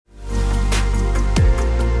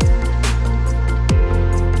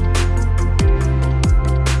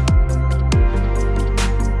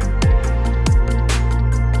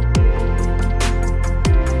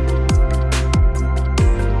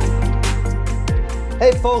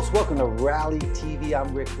Hey folks, welcome to Rally TV.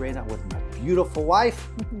 I'm Rick Reyna with my beautiful wife,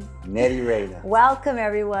 Nettie Reyna. Welcome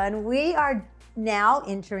everyone. We are now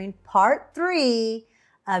entering part 3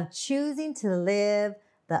 of choosing to live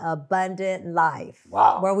the abundant life.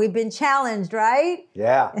 Wow. Where we've been challenged, right?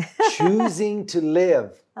 Yeah, choosing to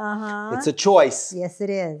live. Uh-huh. It's a choice. Yes, it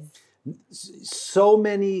is. So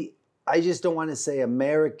many, I just don't want to say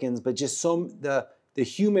Americans, but just the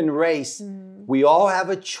human race, we all have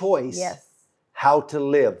a choice. Yes. How to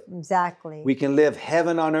live. Exactly. We can live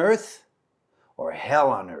heaven on earth or hell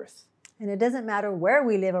on earth. And it doesn't matter where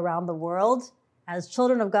we live around the world. As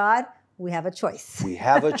children of God, we have a choice. We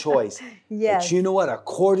have a choice. Yes. But you know what?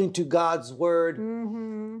 According to God's word,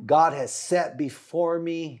 God has set before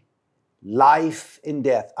me life and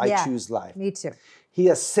death. I choose life. Me too. He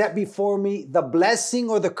has set before me the blessing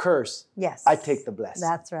or the curse. Yes. I take the blessing.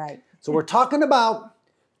 That's right. So we're talking about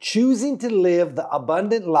choosing to live the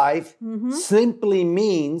abundant life simply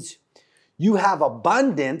means you have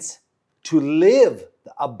abundance to live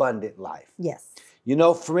the abundant life. Yes. You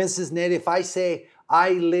know, for instance, Ned, if I say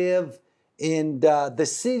I live in the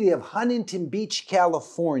city of Huntington Beach,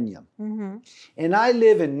 California, and I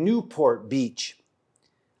live in Newport Beach,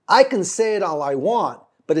 I can say it all I want,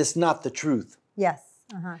 but it's not the truth. Yes.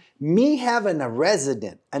 Uh-huh. Me having a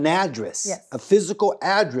resident, an address, Yes. a physical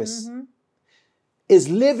address, is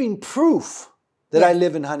living proof that I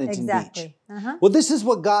live in Huntington Beach. Exactly. Uh-huh. Well, this is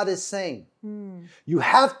what God is saying. You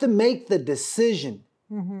have to make the decision.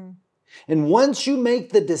 And once you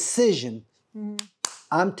make the decision,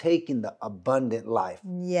 I'm taking the abundant life.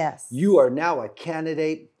 Yes. You are now a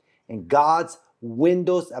candidate, and God's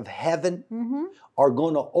windows of heaven are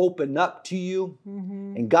going to open up to you,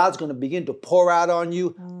 and God's going to begin to pour out on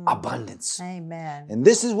you abundance. Amen. And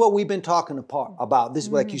this is what we've been talking about. This,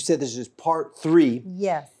 like you said, this is part 3.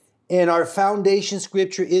 Yes. And our foundation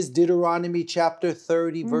scripture is Deuteronomy chapter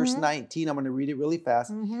 30, verse 19. I'm going to read it really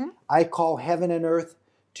fast. I call heaven and earth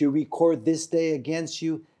to record this day against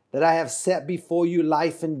you that I have set before you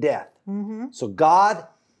life and death. So God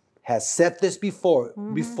has set this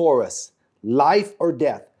before us, life or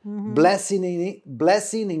death, blessing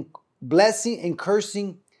and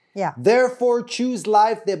cursing. Yeah. Therefore choose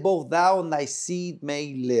life that both thou and thy seed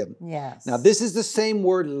may live. Yes. Now, this is the same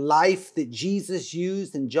word life that Jesus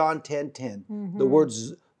used in John 10:10. The word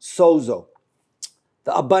sozo,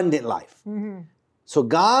 the abundant life. So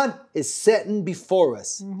God is setting before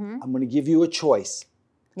us. I'm going to give you a choice.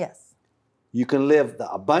 Yes. You can live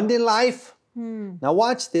the abundant life. Now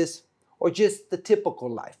watch this, or just the typical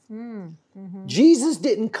life. Jesus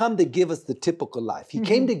didn't come to give us the typical life. He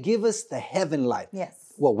came to give us the heaven life. Yes.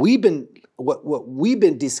 What we've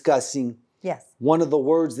been discussing, Yes. one of the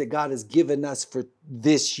words that God has given us for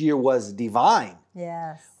this year was divine.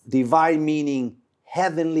 Yes. Divine meaning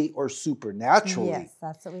heavenly or supernaturally. Yes,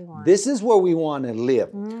 that's what we want. This is where we want to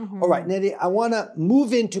live. All right, Nettie, I want to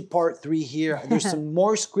move into part 3 here. There's some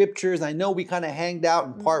more scriptures. I know we kind of hanged out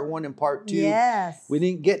in part 1 and part 2. Yes. We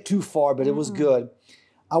didn't get too far, but it was good.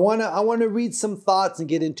 I want to read some thoughts and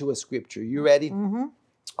get into a scripture. You ready?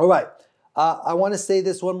 All right. I want to say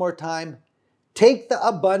this one more time. Take the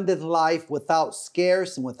abundant life without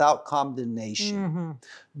scarce and without condemnation.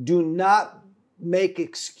 Do not make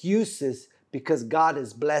excuses because God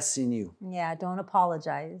is blessing you. Yeah, don't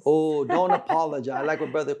apologize. Oh, don't apologize. I like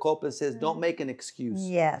what Brother Copeland says. Don't make an excuse.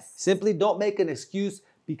 Yes. Simply don't make an excuse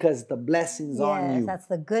because the blessing's on you. Yes, that's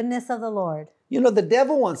the goodness of the Lord. You know, the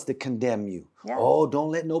devil wants to condemn you. Yeah. Oh,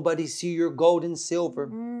 don't let nobody see your gold and silver.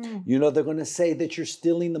 You know, they're going to say that you're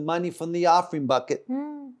stealing the money from the offering bucket.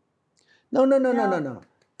 No.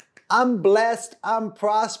 I'm blessed. I'm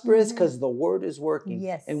prosperous because the word is working.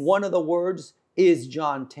 Yes. And one of the words is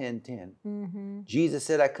John 10:10. Jesus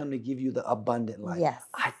said, I come to give you the abundant life. Yes.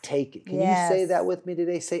 I take it. Can Yes. you say that with me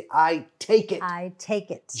today? Say, I take it. I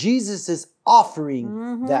take it. Jesus is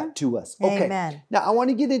offering that to us. Okay. Amen. Now, I want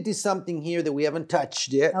to get into something here that we haven't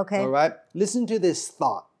touched yet. Okay. All right. Listen to this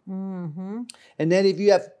thought. And then if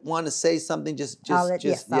you want to say something, I'll let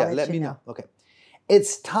let you me know. know. Okay.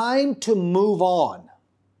 It's time to move on.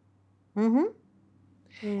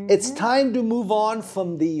 It's time to move on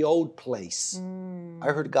from the old place.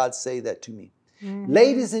 I heard God say that to me.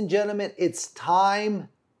 Ladies and gentlemen, it's time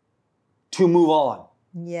to move on.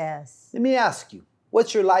 Yes. Let me ask you,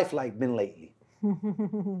 what's your life like been lately?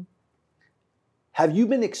 Have you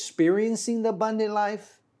been experiencing the abundant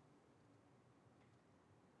life?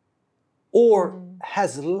 Or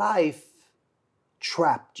has life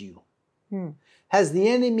trapped you? Has the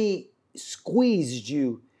enemy squeezed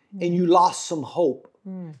you and you lost some hope?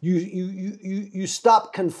 You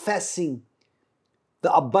stopped confessing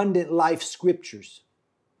the abundant life scriptures.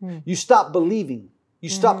 You stopped believing. You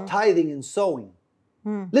stop tithing and sowing.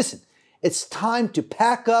 Listen, it's time to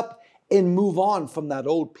pack up and move on from that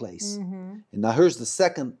old place. And now here's the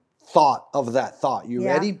second thought of that thought. You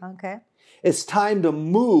ready? Okay. It's time to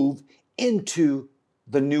move into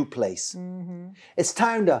the new place. It's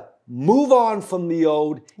time to move on from the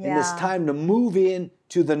old, and it's time to move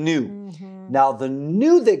into the new. Now, the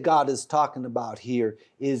new that God is talking about here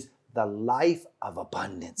is the life of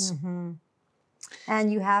abundance.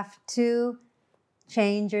 And you have to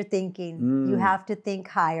change your thinking. You have to think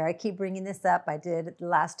higher. I keep bringing this up. I did the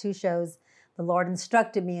last 2 shows. The Lord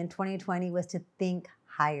instructed me in 2020 was to think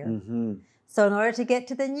higher. So in order to get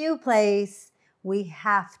to the new place, we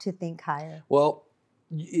have to think higher. Well,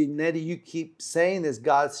 Nettie, you keep saying this.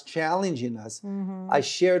 God's challenging us. I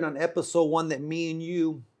shared on episode 1 that me and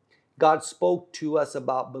you, God spoke to us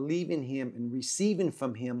about believing Him and receiving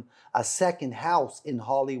from Him a second house in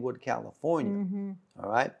Hollywood, California. All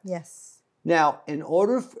right? Yes. Now, in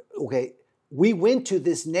order, we went to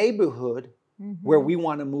this neighborhood where we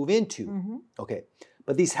want to move into. Okay.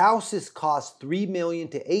 But these houses cost $3 million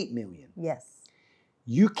to $8 million. Yes.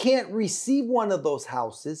 You can't receive one of those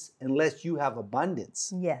houses unless you have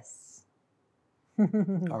abundance. Yes.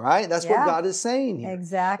 All right? That's what God is saying here.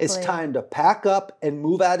 Exactly. It's time to pack up and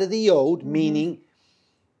move out of the old, meaning,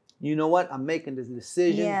 you know what? I'm making this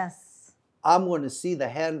decision. Yes. I'm going to see the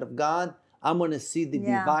hand of God. I'm going to see the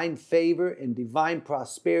divine favor and divine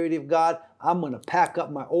prosperity of God. I'm going to pack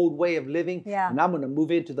up my old way of living and I'm going to move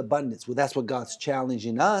into the abundance. Well, that's what God's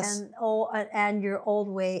challenging us. And your old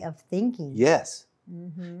way of thinking. Yes.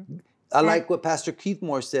 I like what Pastor Keith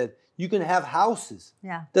Moore said. You can have houses.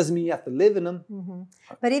 Doesn't mean you have to live in them.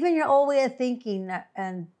 But even your old way of thinking,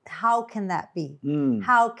 and how can that be?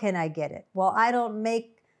 How can I get it? Well, I don't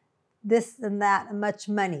make this and that much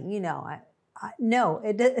money. You know, no,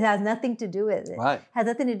 it has nothing to do with it. It has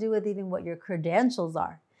nothing to do with even what your credentials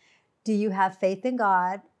are. Do you have faith in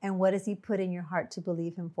God? And what does He put in your heart to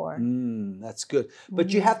believe Him for? That's good.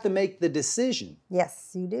 But you have to make the decision.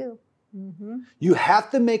 Yes, you do. You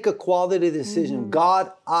have to make a quality decision.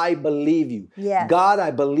 God, I believe you. God,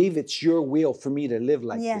 I believe it's your will for me to live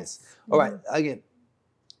like this. All right. Again,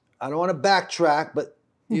 I don't want to backtrack, but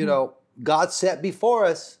you know, God set before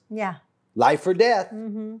us life or death.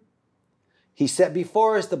 He set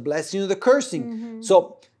before us the blessing or the cursing.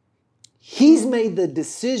 So He's made the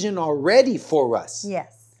decision already for us.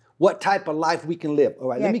 What type of life we can live. All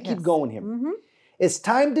right, let me keep going here. It's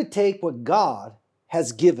time to take what God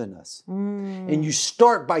has given us. And you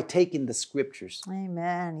start by taking the scriptures.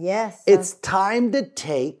 Amen. Yes. It's time to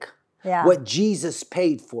take what Jesus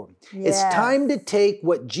paid for. It's time to take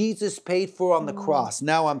what Jesus paid for on the cross.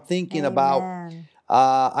 Now I'm thinking about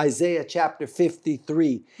Isaiah chapter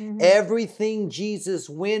 53. Everything Jesus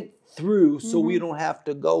went through so we don't have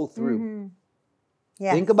to go through.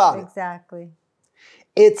 Think about it. Exactly.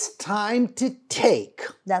 It's time to take.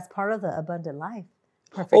 That's part of the abundant life.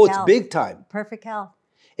 Perfect health. It's big time. Perfect health.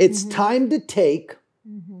 It's time to take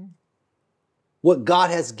what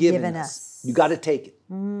God has given us. You got to take it.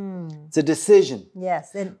 It's a decision.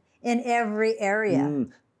 Yes, in every area.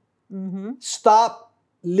 Stop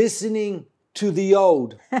listening to the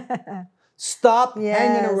old. Stop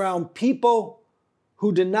hanging around people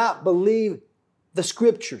who do not believe the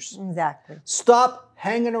scriptures. Exactly. Stop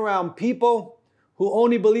hanging around people who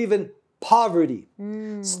only believe in poverty.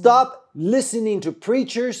 Stop listening to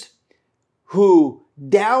preachers who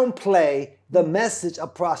downplay the message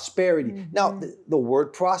of prosperity. Now, the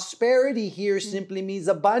word prosperity here simply means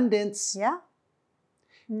abundance. Now,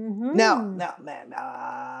 man,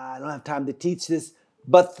 I don't have time to teach this,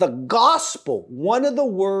 but the gospel, one of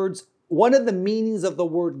the meanings of the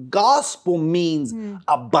word gospel means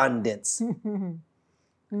abundance.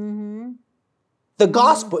 The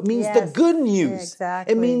gospel, it means the good news.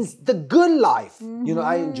 It means the good life. You know,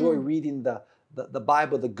 I enjoy reading the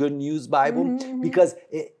Bible, the Good News Bible, because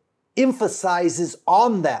it emphasizes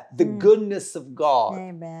on that, the goodness of God.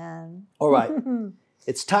 Amen. All right.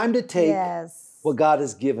 It's time to take what God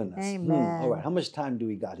has given us. Amen. All right. How much time do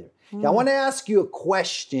we got here? Okay, I want to ask you a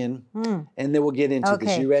question and then we'll get into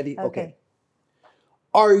this. You ready? Okay.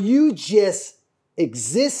 Are you just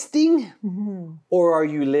existing or are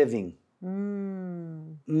you living?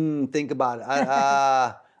 Think about it.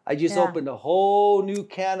 I just opened a whole new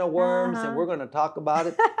can of worms and we're going to talk about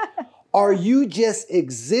it. Are you just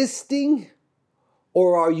existing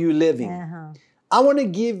or are you living? I want to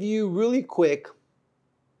give you really quick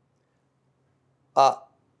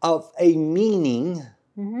of a meaning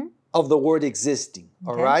of the word existing.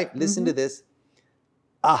 All right? Listen to this.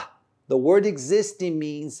 The word existing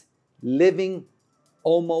means living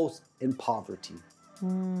almost in poverty.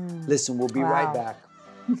 Listen, we'll be right back.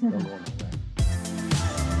 Don't go nowhere.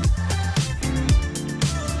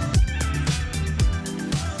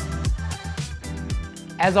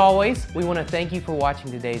 As always, we want to thank you for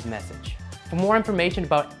watching today's message. For more information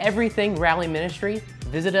about everything Rally Ministry,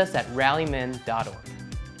 visit us at rallymen.org.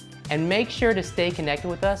 And make sure to stay connected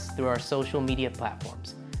with us through our social media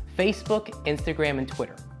platforms, Facebook, Instagram, and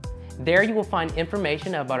Twitter. There you will find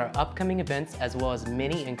information about our upcoming events as well as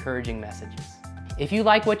many encouraging messages. If you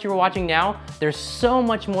like what you're watching now, there's so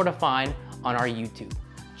much more to find on our YouTube.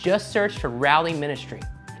 Just search for Rally Ministry.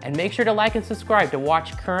 And make sure to like and subscribe to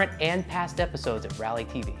watch current and past episodes of Rally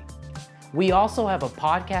TV. We also have a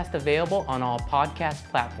podcast available on all podcast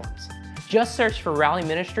platforms. Just search for Rally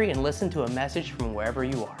Ministry and listen to a message from wherever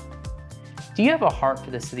you are. Do you have a heart for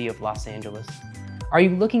the city of Los Angeles? Are you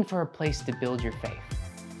looking for a place to build your faith?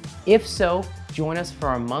 If so, join us for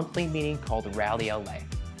our monthly meeting called Rally LA.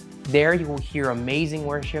 There you will hear amazing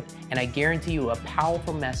worship, and I guarantee you a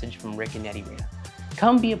powerful message from Rick and Nettie Rita.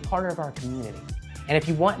 Come be a part of our community. And if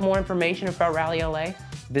you want more information about Rally LA,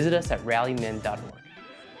 visit us at rallymen.org.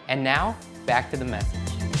 And now, back to the message.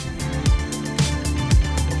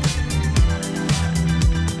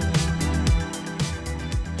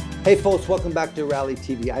 Hey folks, welcome back to Rally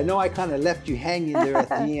TV. I know I kind of left you hanging there at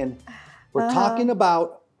the end. We're talking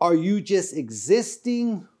about, are you just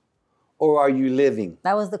existing or are you living?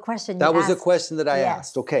 That was the question you That was asked. the question that I Yes.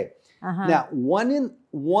 asked. Okay. Now, one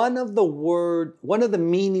of the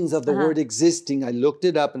meanings of the word existing, I looked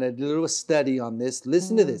it up and I did a little study on this.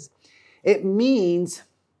 Listen to this. It means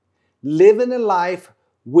living a life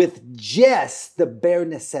with just the bare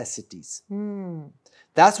necessities.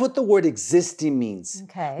 That's what the word existing means.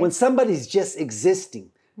 Okay. When somebody's just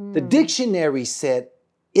existing. The dictionary said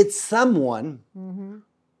it's someone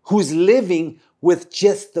who's living with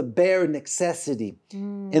just the bare necessity.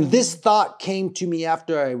 And this thought came to me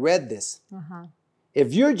after I read this.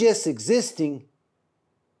 If you're just existing,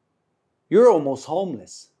 you're almost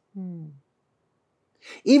homeless.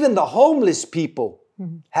 Even the homeless people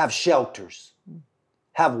have shelters,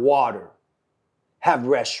 have water, have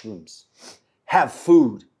restrooms, have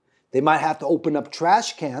food. They might have to open up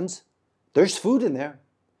trash cans. There's food in there.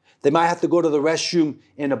 They might have to go to the restroom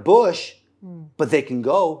in a bush, but they can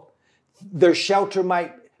go. Their shelter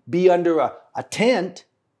might be under a tent.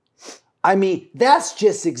 I mean, that's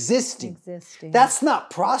just existing. That's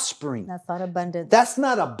not prospering. That's not abundance. That's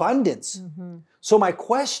not abundance. So my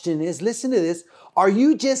question is, listen to this. Are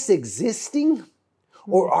you just existing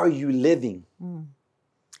or are you living?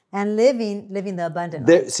 And living the abundant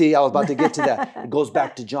life. See, I was about to get to that. It goes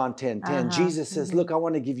back to John 10:10. Jesus says, look, I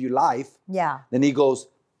want to give you life. Yeah. Then he goes,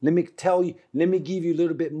 let me give you a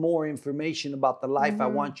little bit more information about the life I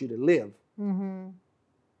want you to live.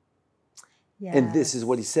 Yes. And this is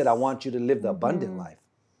what he said, I want you to live the abundant life.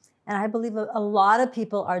 And I believe a lot of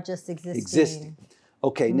people are just existing.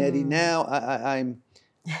 Okay, Nettie, now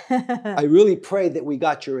I really pray that we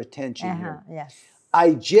got your attention here. Yes.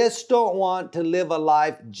 I just don't want to live a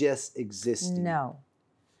life just existing. No.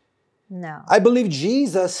 I believe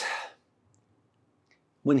Jesus,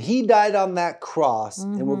 when he died on that cross,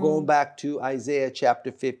 and we're going back to Isaiah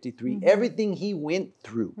chapter 53, everything he went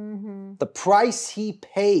through, the price he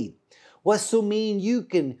paid was so mean you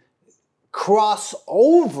can cross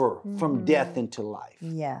over from death into life.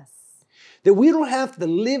 Yes. That we don't have to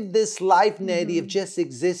live this life, Nettie, of just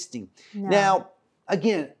existing. No. Now,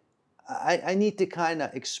 again, I need to kind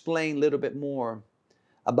of explain a little bit more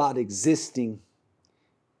about existing.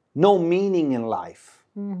 No meaning in life.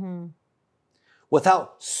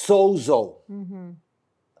 Without sozo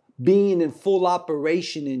being in full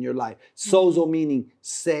operation in your life. Sozo meaning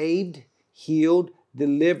saved, healed,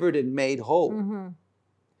 delivered, and made whole.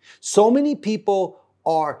 So many people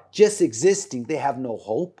are just existing. They have no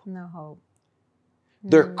hope. No hope.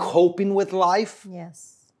 They're coping with life.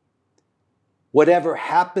 Yes. Whatever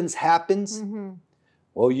happens, happens.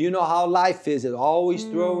 Well, you know how life is. It's always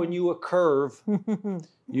throwing you a curve.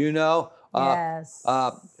 You know, Yes.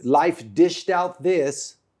 Life dished out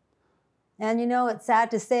this. And you know, it's sad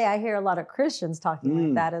to say, I hear a lot of Christians talking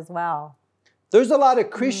like that as well. There's a lot of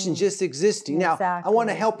Christians just existing. Now, I want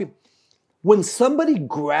to help you. When somebody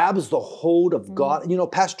grabs the hold of God, you know,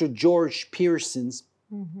 Pastor George Pearsons,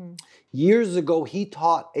 years ago, he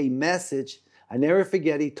taught a message. I never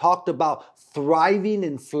forget, he talked about thriving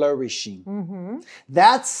and flourishing.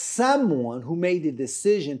 That's someone who made a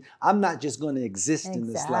decision, I'm not just going to exist in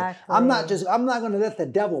this life. I'm not going to let the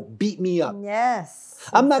devil beat me up. Yes.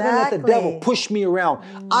 I'm not going to let the devil push me around.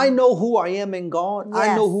 I know who I am in God. Yes.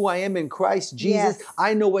 I know who I am in Christ Jesus. Yes.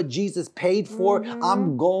 I know what Jesus paid for.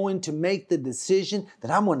 I'm going to make the decision that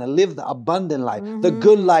I'm going to live the abundant life, the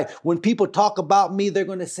good life. When people talk about me, they're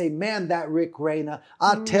going to say, man, that Rick Rayner,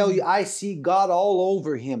 I'll tell you, I see God all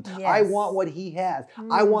over him. Yes. I want what he has.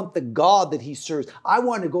 I want the God that he serves. I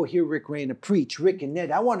want to go hear Rick Rayner preach, Rick and Ned.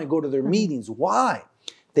 I want to go to their meetings. Why?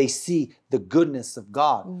 They see the goodness of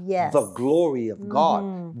God, Yes. the glory of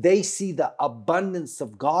God. They see the abundance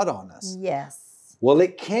of God on us. Yes. Well,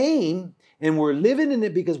 it came and we're living in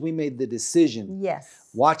it because we made the decision.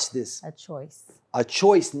 Yes. Watch this. A choice. A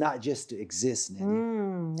choice not just to exist, Nettie.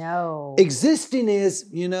 No. Existing is,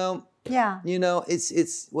 Yeah.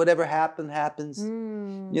 it's whatever happens.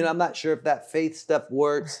 I'm not sure if that faith stuff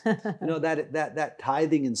works. that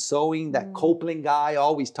tithing and sowing, that Copeland guy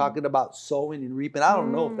always talking about sowing and reaping. I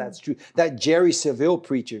don't know if that's true. That Jerry Seville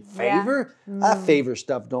preacher, favor? That favor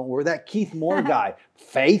stuff don't work. That Keith Moore guy,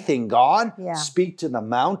 faith in God, speak to the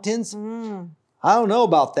mountains. I don't know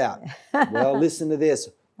about that. Well, listen to this.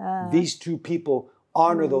 These two people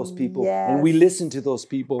honor those people, and we listen to those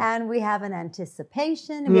people. And we have an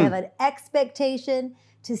anticipation, we have an expectation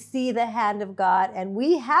to see the hand of God, and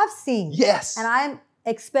we have seen. Yes. And I'm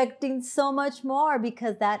expecting so much more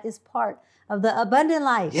because that is part of the abundant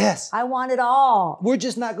life. Yes. I want it all. We're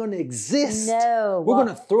just not going to exist. No. We're going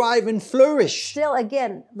to thrive and flourish. Still,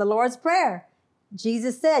 again, the Lord's Prayer.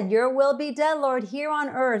 Jesus said, your will be done, Lord, here on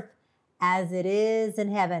earth as it is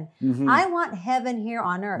in heaven. I want heaven here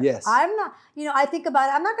on earth. Yes. I'm not, I think about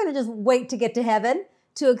it. I'm not going to just wait to get to heaven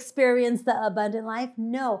to experience the abundant life.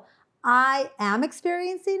 No, I am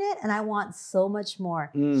experiencing it and I want so much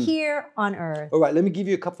more here on earth. All right, let me give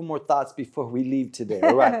you a couple more thoughts before we leave today.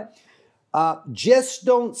 All right. Just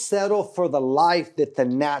don't settle for the life that the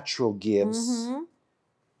natural gives.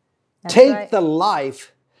 Take the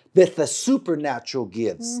life that the supernatural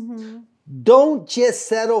gives. Don't just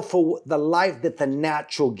settle for the life that the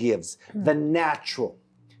natural gives. The natural,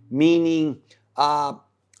 meaning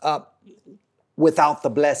without the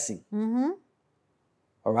blessing.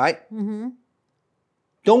 All right?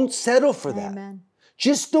 Don't settle for that. Amen.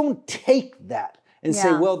 Just don't take that and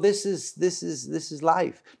say, well, this is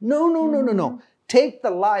life. No. Take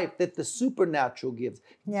the life that the supernatural gives.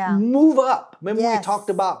 Yeah. Move up. Remember we talked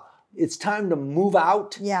about it's time to move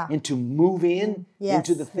out and to move in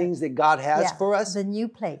into the things that God has for us. The new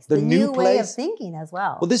place. The new way of thinking as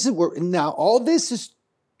well. Well, this is where now all this is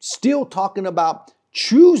still talking about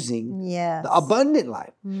choosing the abundant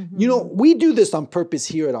life. We do this on purpose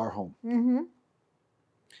here at our home.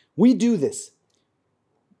 We do this.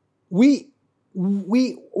 We're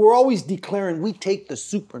always declaring we take the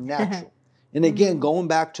supernatural. And again, going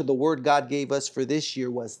back to the word God gave us for this year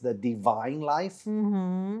was the divine life.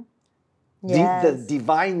 The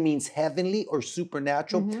divine means heavenly or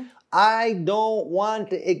supernatural. I don't want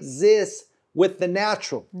to exist with the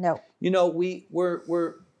natural. No.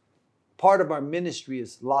 We're part of our ministry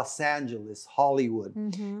is Los Angeles, Hollywood.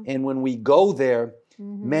 And when we go there,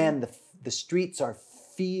 man, the streets are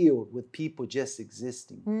filled with people just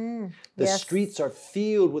existing. The streets are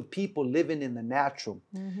filled with people living in the natural.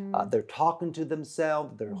 They're talking to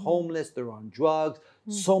themselves. They're homeless. They're on drugs.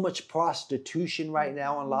 So much prostitution right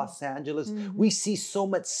now in Los Angeles. We see so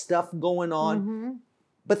much stuff going on.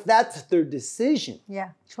 But that's their decision.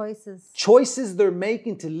 Yeah, choices. Choices they're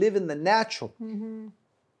making to live in the natural.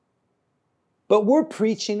 But we're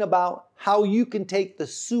preaching about how you can take the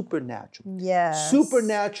supernatural. Yes.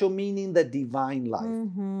 Supernatural meaning the divine life.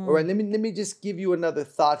 All right, let me just give you another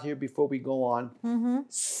thought here before we go on.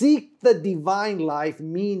 Seek the divine life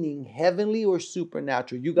meaning heavenly or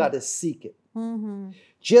supernatural. You got to seek it.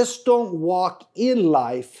 Just don't walk in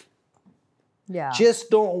life. Yeah. Just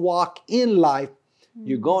don't walk in life.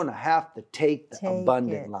 You're going to have to take the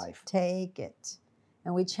abundant life. Take it.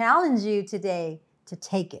 And we challenge you today to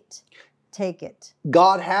take it. Take it.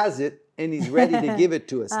 God has it, and He's ready to give it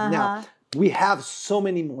to us. Now, we have so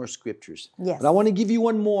many more scriptures. Yes. But I want to give you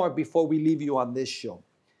one more before we leave you on this show.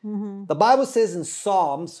 The Bible says in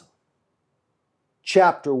Psalms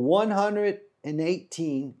chapter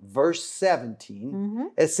 118, verse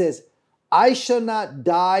 17, it says, I shall not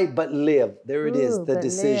die but live. There it is, the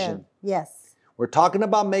decision. Live. Yes. We're talking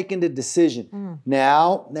about making the decision.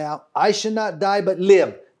 Now, I shall not die but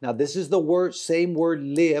live. Now, this is the same word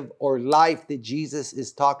live or life that Jesus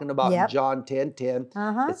is talking about in John 10:10.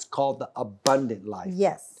 It's called the abundant life.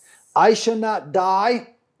 Yes. I shall not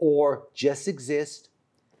die or just exist,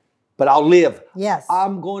 but I'll live. Yes.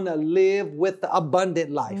 I'm going to live with the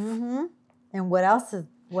abundant life. And what else?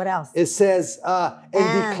 It says,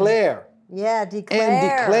 and declare. Yeah, declare.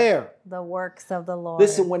 And declare. The works of the Lord.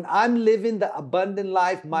 Listen, when I'm living the abundant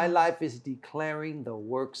life, my life is declaring the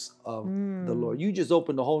works of the Lord. You just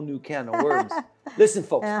opened a whole new can of worms. Listen,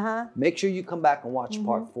 folks, make sure you come back and watch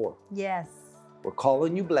part 4. Yes. We're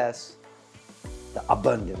calling you blessed, the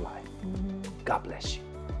abundant life. God bless you.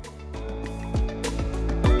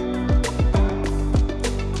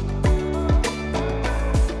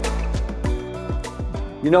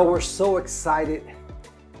 You know, we're so excited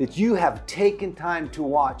that you have taken time to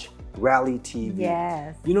watch Rally TV.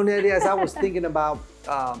 Yes. You know, Nadia, as I was thinking about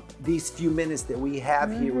these few minutes that we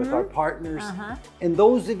have here with our partners, and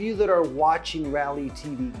those of you that are watching Rally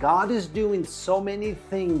TV, God is doing so many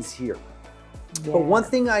things here. Yes. But one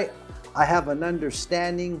thing I have an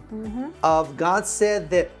understanding of, God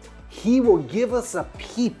said that He will give us a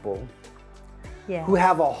people who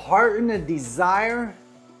have a heart and a desire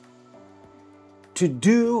to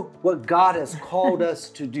do what God has called us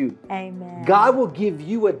to do. Amen. God will give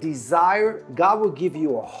you a desire. God will give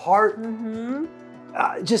you a heart.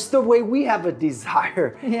 Just the way we have a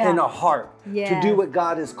desire and a heart to do what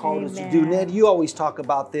God has called us to do. Ned, you always talk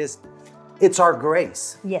about this. It's our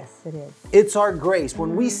grace. Yes, it is. It's our grace.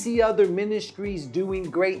 When we see other ministries doing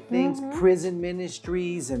great things, prison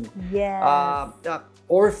ministries and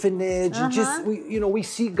orphanage, and just we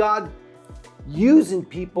see God using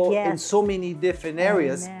people in so many different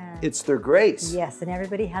areas. It's their grace. Yes, and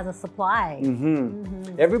everybody has a supply.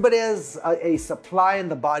 Everybody has a supply in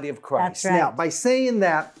the body of Christ. That's right. Now, by saying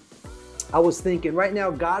that, I was thinking right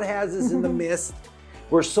now, God has us in the midst.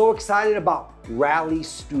 We're so excited about Rally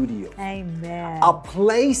Studios. Amen. A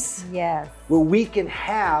place where we can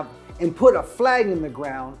have and put a flag in the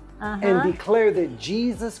ground and declare that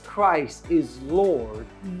Jesus Christ is Lord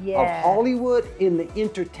of Hollywood, in the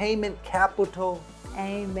entertainment capital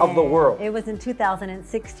of the world. It was in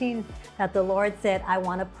 2016 that the Lord said, I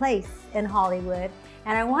want a place in Hollywood,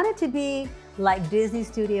 and I want it to be like Disney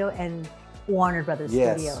Studio and Warner Brothers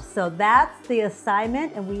Studio. So that's the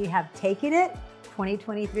assignment, and we have taken it.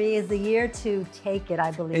 2023 is the year to take it,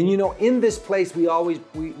 I believe. And you know, in this place, we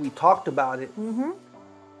talked about it.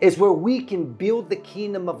 Is where we can build the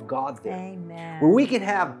kingdom of God there. Amen. Where we can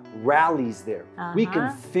have rallies there. We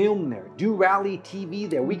can film there, do Rally TV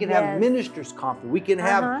there. We can have ministers conference. We can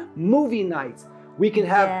have movie nights. We can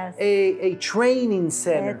have a training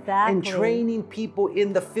center and training people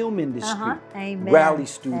in the film industry. Amen. Rally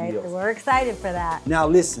Studios. We're excited for that. Now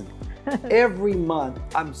listen, every month,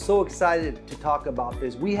 I'm so excited to talk about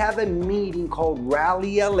this. We have a meeting called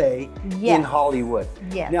Rally LA in Hollywood.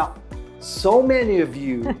 Now, so many of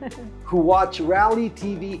you who watch Rally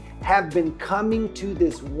TV have been coming to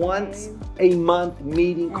this once a month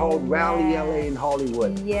meeting called Rally LA in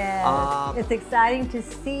Hollywood. Yes, it's exciting to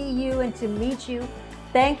see you and to meet you.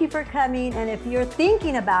 Thank you for coming. And if you're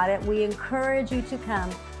thinking about it, we encourage you to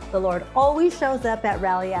come. The Lord always shows up at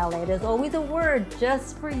Rally LA. There's always a word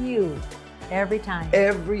just for you. Every time.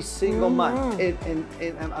 Every single month.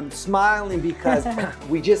 And I'm smiling because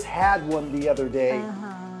we just had one the other day.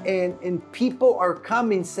 And people are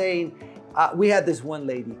coming saying, we had this one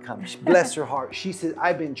lady come, bless her heart. She said,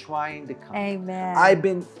 I've been trying to come.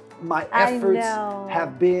 Amen. My efforts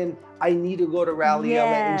have been, I need to go to Rally LA.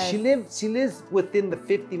 And she lives within the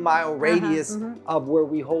 50-mile radius of where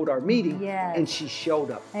we hold our meeting. And she showed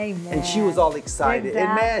up. Amen. And she was all excited.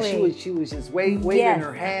 And man, she was just waving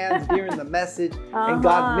her hands during the message, and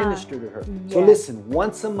God ministered to her. So listen,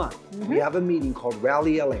 once a month, we have a meeting called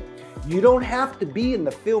Rally LA. You don't have to be in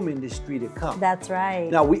the film industry to come. That's right.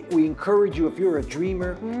 Now, we encourage you, if you're a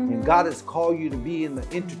dreamer and God has called you to be in the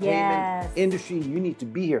entertainment industry, you need to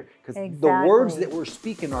be here because the words that we're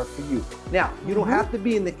speaking are for you. Now, you don't have to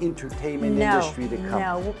be in the entertainment industry to come.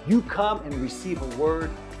 No. You come and receive a word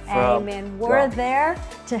from Amen. We're there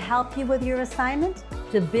to help you with your assignment,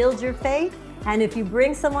 to build your faith. And if you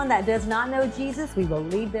bring someone that does not know Jesus, we will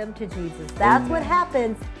lead them to Jesus. That's what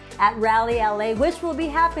happens at Rally LA, which will be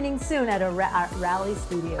happening soon at Rally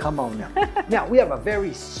Studios. Come on now. Now, we have a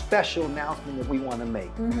very special announcement that we want to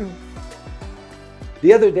make.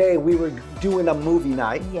 The other day, we were doing a movie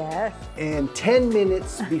night. Yes. And 10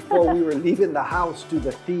 minutes before we were leaving the house to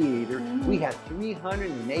the theater, we had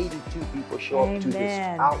 382 people show up to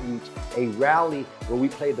this outreach, a rally where we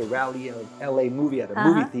played the Rally LA movie at a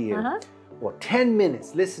movie theater. Well, 10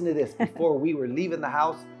 minutes, listen to this, before we were leaving the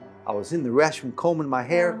house, I was in the restroom combing my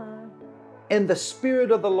hair, and the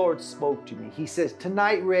Spirit of the Lord spoke to me. He says,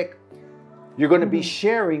 tonight, Rick, you're going to be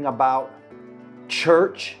sharing about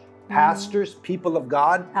church Pastors, people of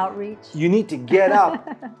God, Outreach. you need to get up.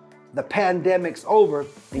 The pandemic's over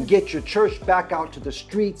and get your church back out to the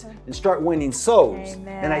streets and start winning souls.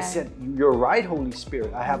 Amen. And I said, you're right, Holy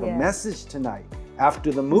Spirit. I have a Yes. message tonight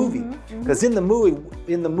after the movie. Because in the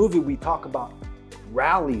movie, we talk about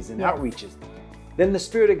rallies and Yes. outreaches. Then the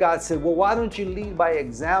Spirit of God said, well, why don't you lead by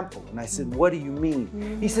example? And I said, what do you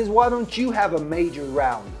mean? He says, why don't you have a major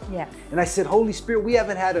rally? Yes. And I said, Holy Spirit, we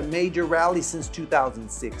haven't had a major rally since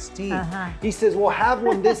 2016. He says, well, have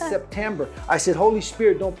one this September. I said, Holy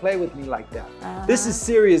Spirit, don't play with me like that. This is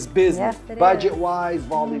serious business. Yes, it is. Budget-wise,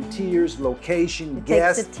 volunteers, location, It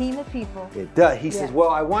guests. takes a team of people. It does. He says, well,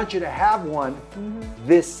 I want you to have one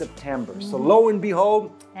this September. So lo and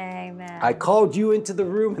behold, Amen. I called you into the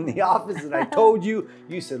room in the office and I told you,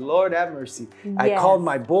 you said, Lord, have mercy. I Yes. called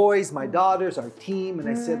my boys, my daughters, our team, and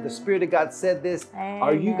I said, the Spirit of God said this.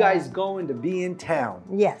 Are you guys going to be in town?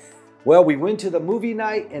 Yes. Well, we went to the movie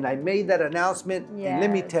night and I made that announcement. And let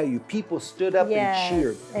me Yes. tell you, people stood up Yes. and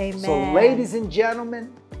cheered. Amen. So ladies and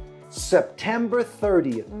gentlemen, September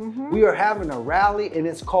 30th, we are having a rally and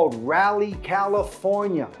it's called Rally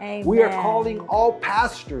California. We are Amen. calling all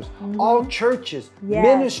pastors, all churches, Yes.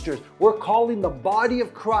 ministers. We're calling the body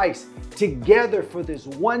of Christ together for this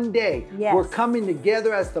one day. Yes. We're coming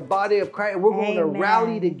together as the body of Christ and we're going to Amen.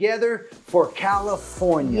 rally together for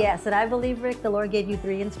California. Yes. And I believe, Rick, the Lord gave you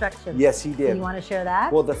 3 instructions. Yes, he So did. you want to share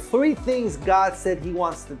that? Well, the 3 things God said he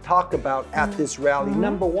wants to talk about at this rally.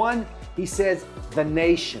 Number 1, he says the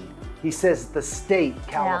nation. He says the state,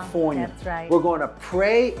 California. that's right. We're going to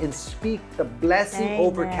pray and speak the blessing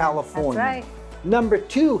over Amen. California. That's right. Number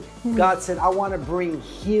 2, God said, I want to bring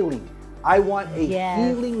healing. I want a Yes.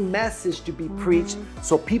 healing message to be preached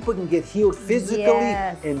so people can get healed physically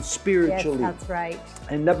Yes. and spiritually. Yes, that's right.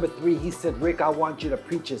 And number 3, he said, Rick, I want you to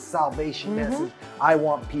preach a salvation message. I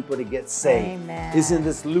want people to get saved. Amen. Isn't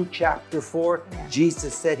this Luke chapter 4? Yeah.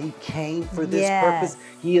 Jesus said he came for this Yes. purpose.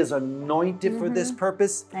 He is anointed for this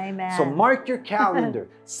purpose. Amen. So mark your calendar,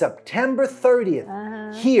 September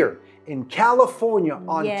 30th, here in California,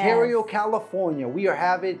 Ontario, California. We are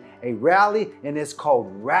having a rally and it's called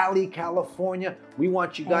Rally California. We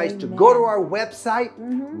want you guys to go to our website,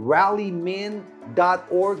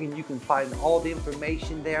 rallymen.org, and you can find all the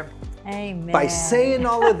information there. Amen. By saying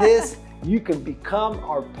all of this, you can become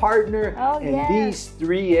our partner in yes. these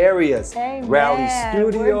 3 areas. Amen. Rally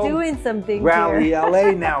Studio, We're doing something Rally here.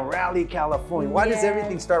 LA, now Rally California. Why does Yes.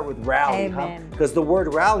 everything start with rally? Amen. Because the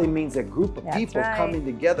word rally means a group of That's people right. coming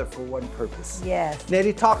together for one purpose. Yes.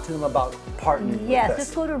 Nettie, talk to them about partnering Yes, with just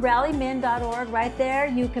us. go to rallymen.org right there.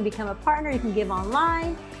 You can become a partner. You can give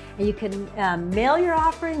online, and you can mail your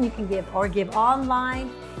offering. You can give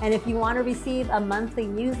online. And if you want to receive a monthly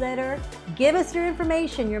newsletter, give us your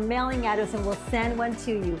information, your mailing address, and we'll send one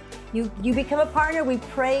to you. You become a partner. We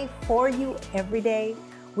pray for you every day.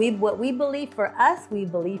 What we believe for us, we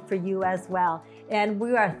believe for you as well. And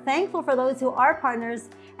we are thankful for those who are partners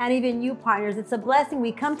and even you partners. It's a blessing.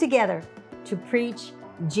 We come together to preach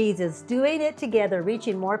Jesus, doing it together,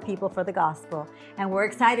 reaching more people for the gospel. And we're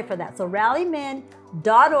excited for that. So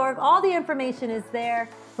rallymen.org, all the information is there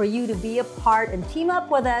for you to be a part and team up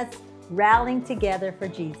with us, rallying together for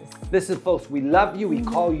Jesus. Listen, folks, we love you. We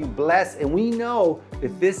call you blessed. And we know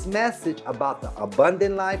that this message about the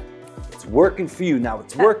abundant life, it's working for you. Now,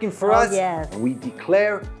 it's working for us. Yes. And we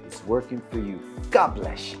declare it's working for you. God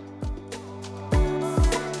bless you.